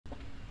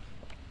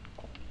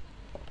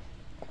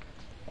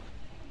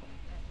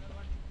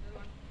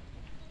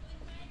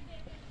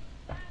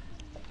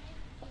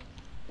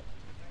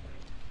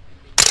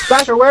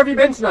Sasha, where have you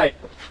been tonight?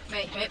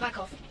 Mate, back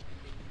off.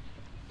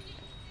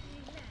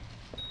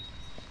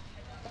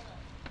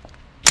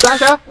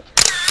 Sasha?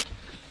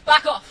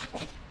 Back off.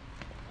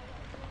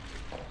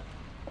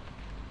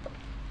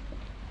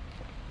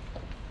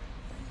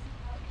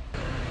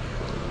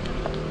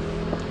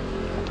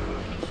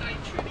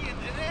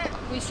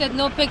 We said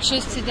no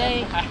pictures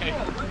today.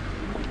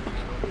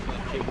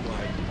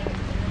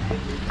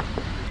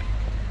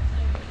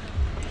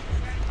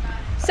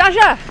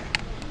 Sasha!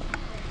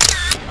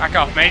 Back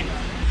off, mate.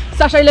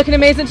 Sasha, you're looking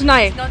amazing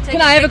tonight.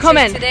 Can I have a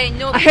comment? Today,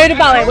 no I heard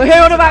about it. We're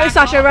hearing about it,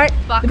 Sasha, right?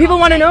 Back The people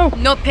off, want to know.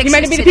 No pictures You're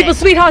meant to be the today. people's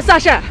sweetheart,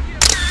 Sasha.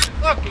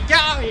 Look, get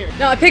out of here.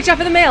 No, a picture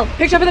for the mail.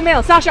 Picture for the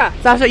mail, Sasha.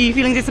 Sasha, are you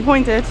feeling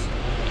disappointed?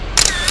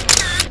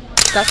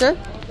 Sasha?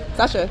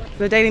 Sasha?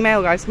 The Daily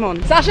Mail, guys, come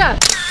on. Sasha!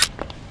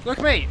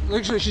 Look, mate.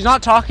 Look, she's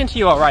not talking to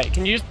you, all right?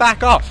 Can you just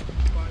back off?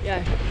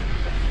 Yeah.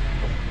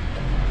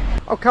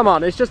 Oh, come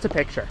on. It's just a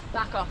picture.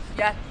 Back off,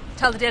 yeah?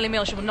 Tell the Daily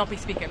Mail she will not be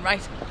speaking,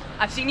 right?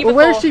 I've seen you Well,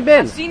 before. where's she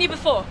been? I've seen you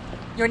before.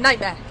 You're a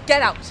nightmare.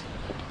 Get out.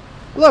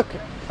 Look,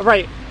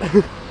 right.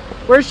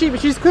 Where's she?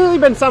 She's clearly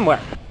been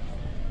somewhere.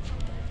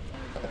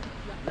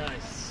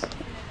 Nice.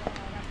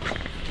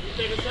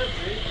 Take a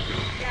selfie.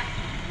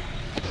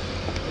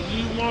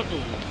 You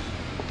model.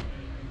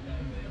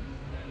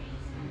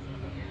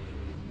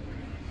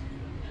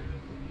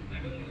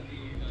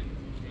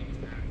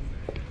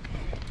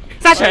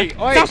 Sasha!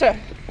 Oi, oi. Sasha!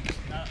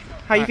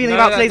 How are you feeling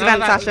about today's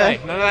event, Sasha?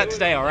 None of that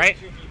today, alright?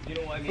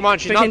 Come on,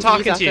 she's Quick not interview,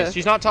 talking to you. Sasha.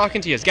 She's not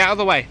talking to you. Get out of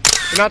the way.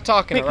 You're not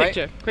talking, Quick alright?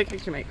 picture. Quick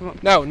picture, mate, come on.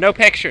 No, no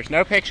pictures.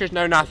 No pictures,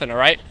 no nothing,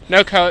 alright?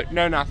 No coat,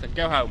 no nothing.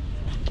 Go home.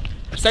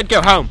 I said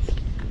go home.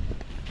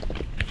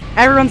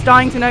 Everyone's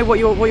dying to know what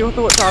your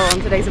thoughts are on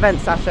today's event,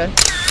 Sasha.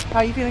 How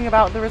are you feeling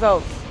about the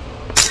results?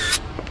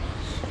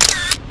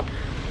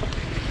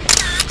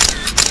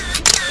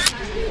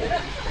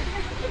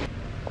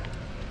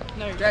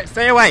 No.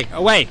 Stay away.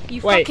 Away.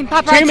 You Wait. fucking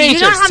paparazzi. 2 meters. You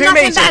don't have 2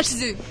 nothing meters. better to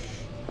do.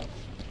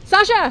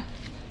 Sasha!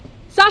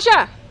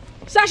 Sasha!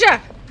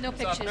 Sasha! No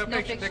pictures, No no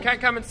pictures. They pictures.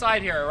 can't come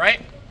inside here,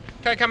 alright?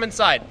 Can't come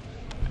inside.